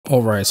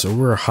Alright, so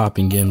we're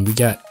hopping in. We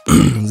got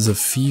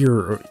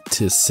Zephyr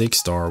to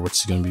 6-star, which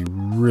is going to be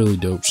really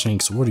dope.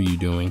 Shanks, what are you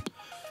doing?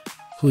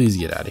 Please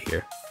get out of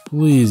here.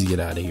 Please get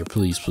out of here.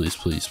 Please, please,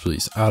 please,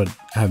 please. I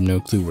have no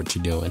clue what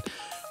you're doing.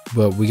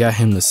 But we got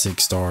him to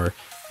 6-star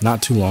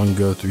not too long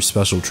ago through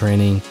special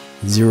training.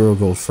 0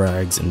 gold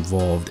frags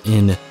involved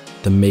in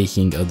the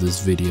making of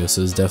this video.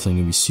 So it's definitely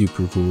going to be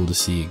super cool to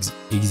see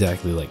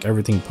exactly like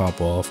everything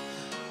pop off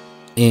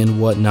and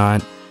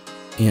whatnot.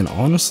 And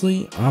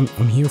honestly, I'm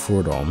here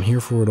for it all. I'm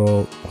here for it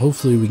all.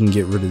 Hopefully we can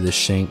get rid of this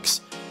Shanks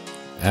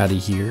out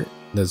of here.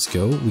 Let's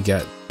go. We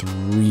got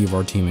 3 of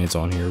our teammates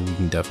on here. We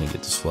can definitely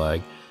get this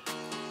flag.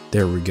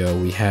 There we go.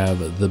 We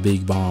have the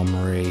big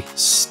bomb ray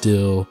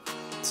still.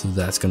 So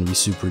that's going to be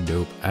super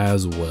dope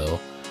as well.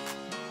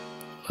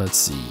 Let's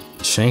see.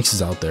 Shanks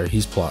is out there.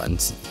 He's plotting.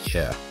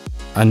 Yeah.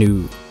 I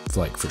knew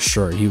like for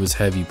sure he was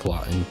heavy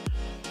plotting.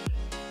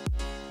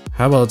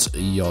 How about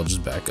y'all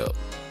just back up?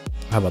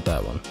 How about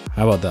that one?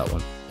 How about that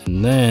one?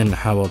 And then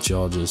how about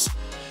y'all just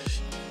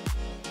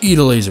eat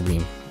a laser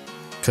beam?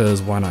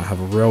 Cause why not have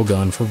a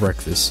railgun for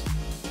breakfast?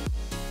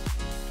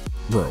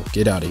 Bro,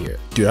 get out of here.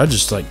 Dude, I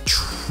just like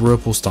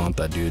triple stomped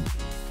that dude.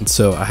 And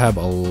so I have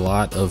a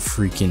lot of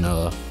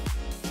freaking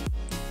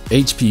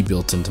HP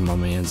built into my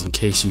mans in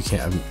case you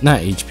can't,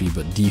 not HP,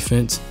 but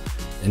defense.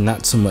 And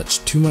not so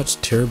much, too much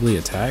terribly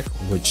attack,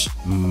 which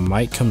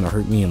might come to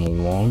hurt me in the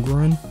long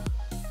run.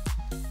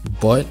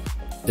 But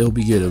it'll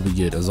be good, it'll be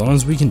good. As long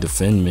as we can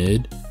defend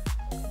mid,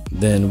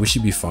 then we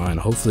should be fine.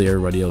 Hopefully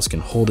everybody else can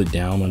hold it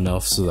down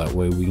enough so that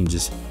way we can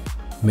just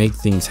make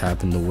things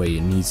happen the way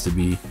it needs to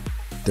be.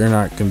 They're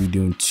not going to be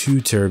doing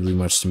too terribly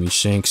much to me.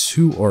 Shanks,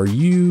 who are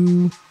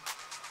you?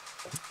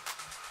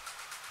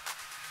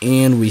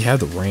 And we have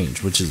the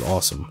range, which is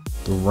awesome.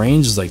 The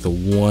range is like the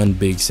one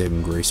big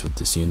saving grace with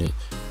this unit,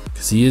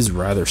 because he is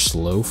rather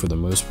slow for the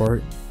most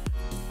part.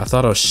 I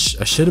thought I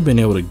should have been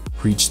able to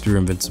breach through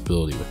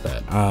invincibility with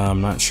that. I'm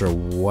not sure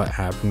what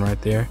happened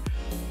right there.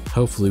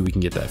 Hopefully we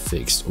can get that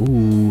fixed.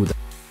 Ooh.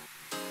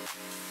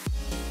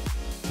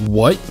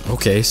 What?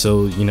 Okay,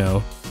 so, you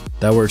know,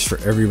 that works for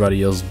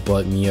everybody else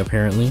but me,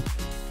 apparently.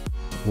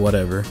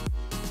 Whatever.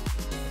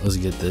 Let's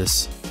get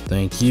this.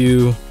 Thank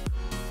you.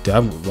 Dude,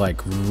 I'm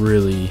like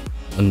really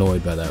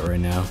annoyed by that right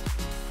now,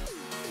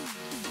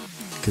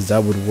 because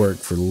that would work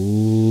for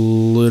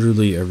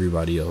literally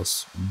everybody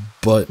else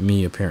but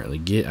me, apparently.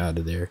 Get out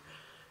of there.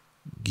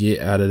 Get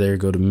out of there.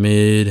 Go to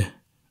mid.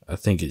 I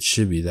think it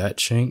should be that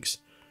Shanks.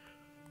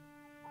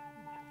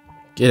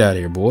 Get out of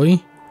here,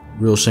 boy.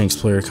 Real Shanks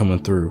player coming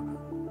through.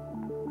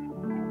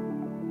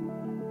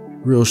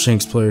 Real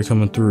Shanks player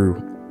coming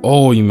through.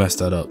 Oh, you messed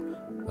that up.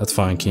 That's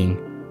fine,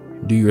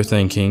 King. Do your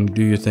thing, King.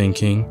 Do your thing,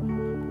 King.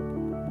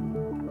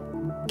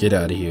 Get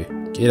out of here.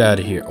 Get out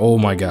of here. Oh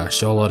my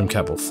gosh. Y'all let him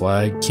cap a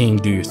flag. King,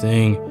 do your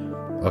thing.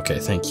 Okay,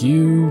 thank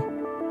you.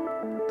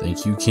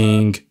 Thank you,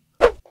 King.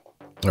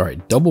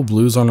 Alright, double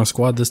blues on our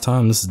squad this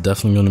time. This is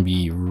definitely going to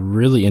be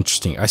really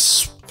interesting.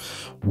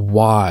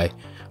 Why?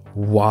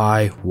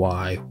 I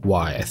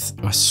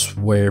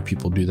swear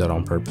people do that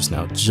on purpose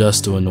now,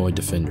 just to annoy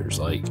defenders.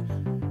 Like,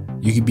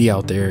 you could be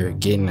out there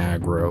getting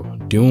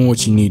aggro, doing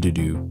what you need to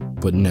do,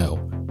 but no.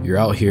 You're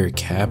out here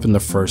capping the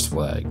first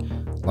flag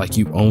like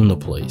you own the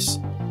place.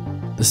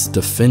 This is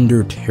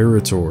defender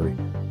territory.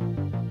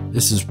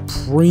 This is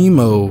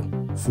primo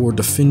for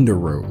defender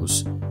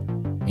rows.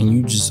 And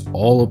you just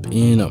all up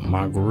in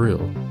my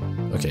grill.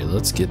 Okay,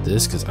 let's get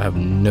this because I have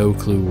no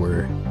clue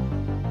where.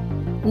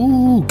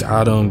 Ooh,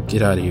 got him.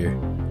 Get out of here.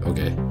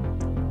 Okay.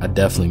 I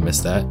definitely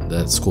missed that.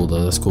 That's cool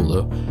though. That's cool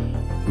though.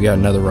 We got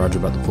another Roger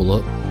about to pull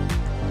up.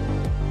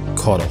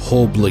 Caught a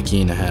whole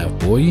blicky and a half,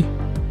 boy.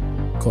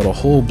 Caught a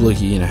whole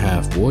blicky and a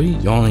half, boy.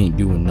 Y'all ain't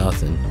doing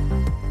nothing.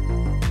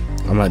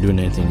 I'm not doing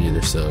anything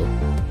either, so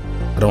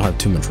I don't have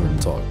too much room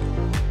to talk.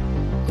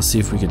 Let's see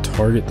if we can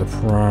target the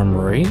prime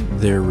rate.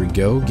 There we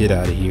go. Get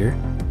out of here.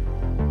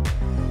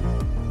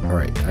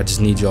 Alright, I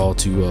just need y'all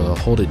to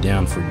hold it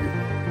down for you.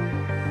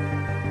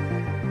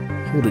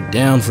 Hold it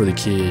down for the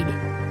kid.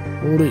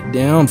 Hold it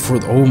down for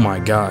the... Oh my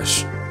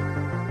gosh.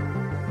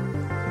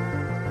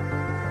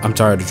 I'm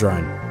tired of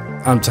trying.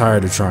 I'm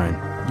tired of trying.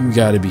 You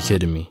gotta be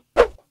kidding me.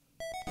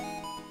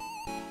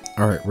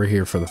 Alright, we're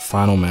here for the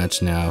final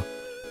match now.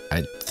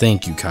 I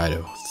thank you,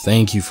 Kaido.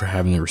 Thank you for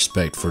having the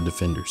respect for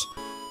defenders.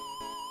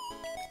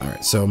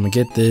 Alright, so I'm gonna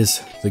get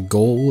this. The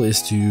goal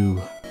is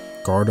to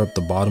guard up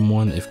the bottom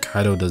one if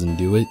Kaido doesn't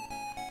do it.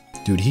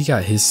 Dude, he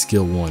got his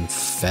skill 1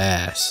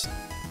 fast.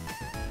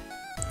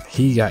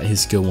 He got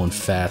his skill 1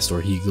 fast,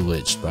 or he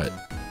glitched. But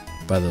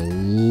by the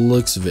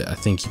looks of it, I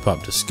think he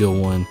popped a skill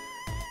 1.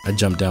 I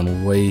jumped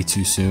down way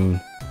too soon.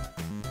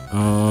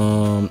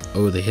 Oh,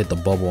 they hit the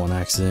bubble on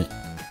accident.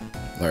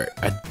 Alright,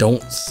 I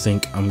don't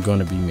think I'm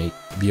gonna be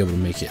able to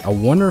make it. I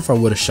wonder if I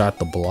would have shot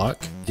the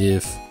block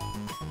if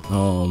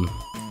oh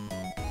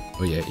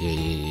yeah.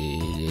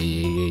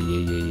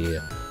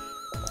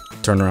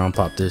 Turn around,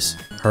 pop this.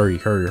 Hurry.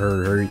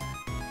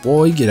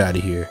 Boy, get out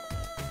of here.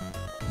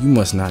 You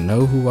must not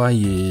know who I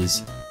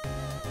is.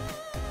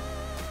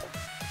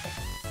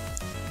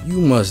 You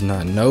must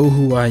not know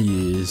who I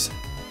is.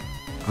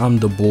 I'm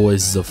the boy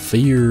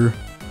Zephyr.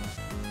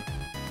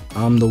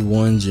 I'm the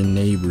ones your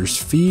neighbors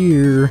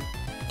fear.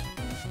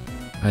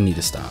 I need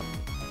to stop.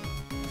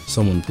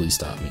 Someone please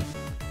stop me.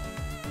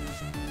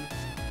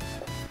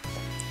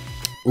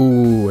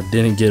 Ooh, I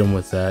didn't get him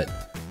with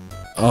that.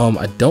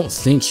 I don't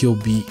think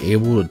he'll be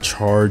able to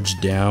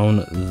charge down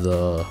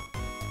the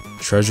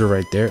treasure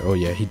right there. Oh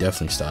yeah, he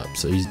definitely stopped,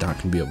 so he's not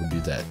gonna be able to do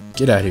that.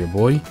 Get out of here,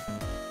 boy.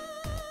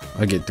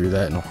 I'll get through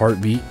that in a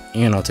heartbeat,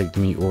 and I'll take the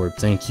meat orb.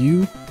 Thank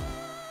you.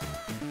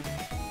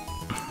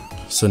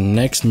 So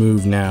next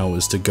move now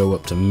is to go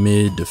up to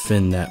mid,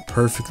 defend that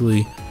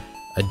perfectly.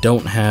 I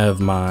don't have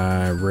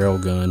my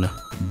railgun,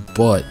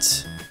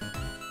 but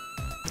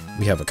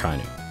we have a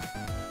Kainu.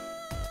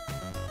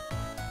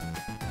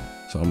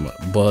 So I'm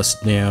gonna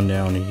bust down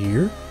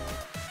here.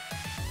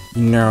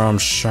 You know what I'm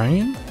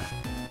saying?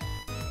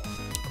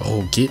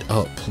 Oh, get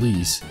up,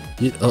 please.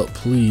 Get up,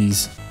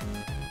 please.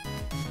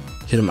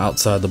 Hit him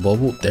outside the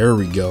bubble. There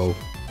we go.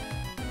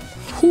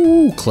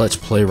 Whoo,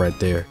 clutch play right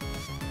there.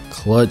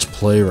 Clutch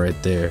play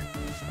right there.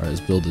 All right, let's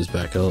build this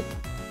back up.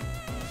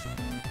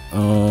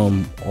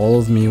 All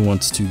of me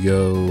wants to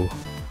go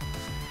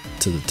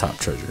to the top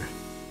treasure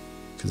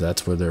because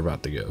that's where they're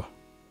about to go.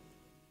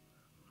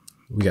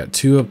 We got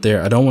 2 up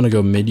there. I don't want to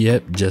go mid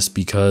yet just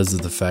because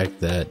of the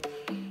fact that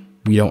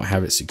we don't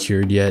have it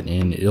secured yet,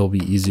 and it'll be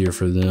easier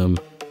for them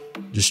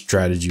just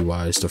strategy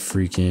wise to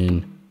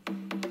freaking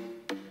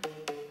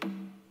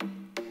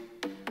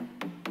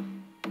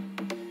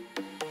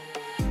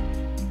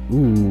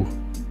ooh,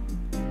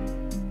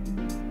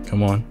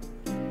 come on,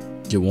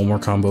 get one more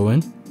combo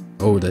in.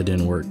 Oh, that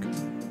didn't work.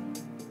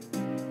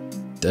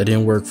 That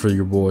didn't work for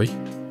your boy.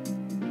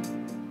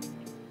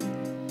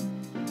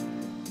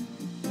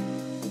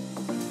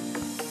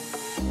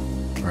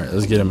 Alright,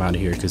 let's get him out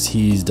of here because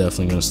he's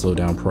definitely going to slow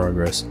down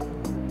progress.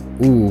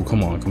 Ooh,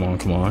 come on, come on,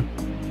 come on.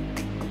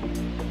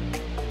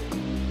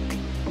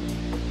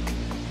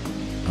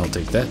 I'll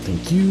take that,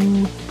 thank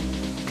you.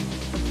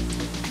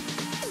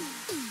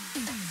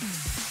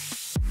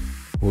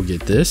 We'll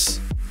get this.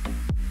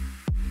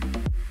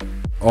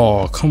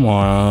 Oh, come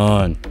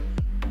on.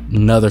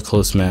 Another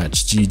close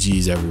match.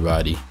 GG's,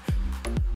 everybody.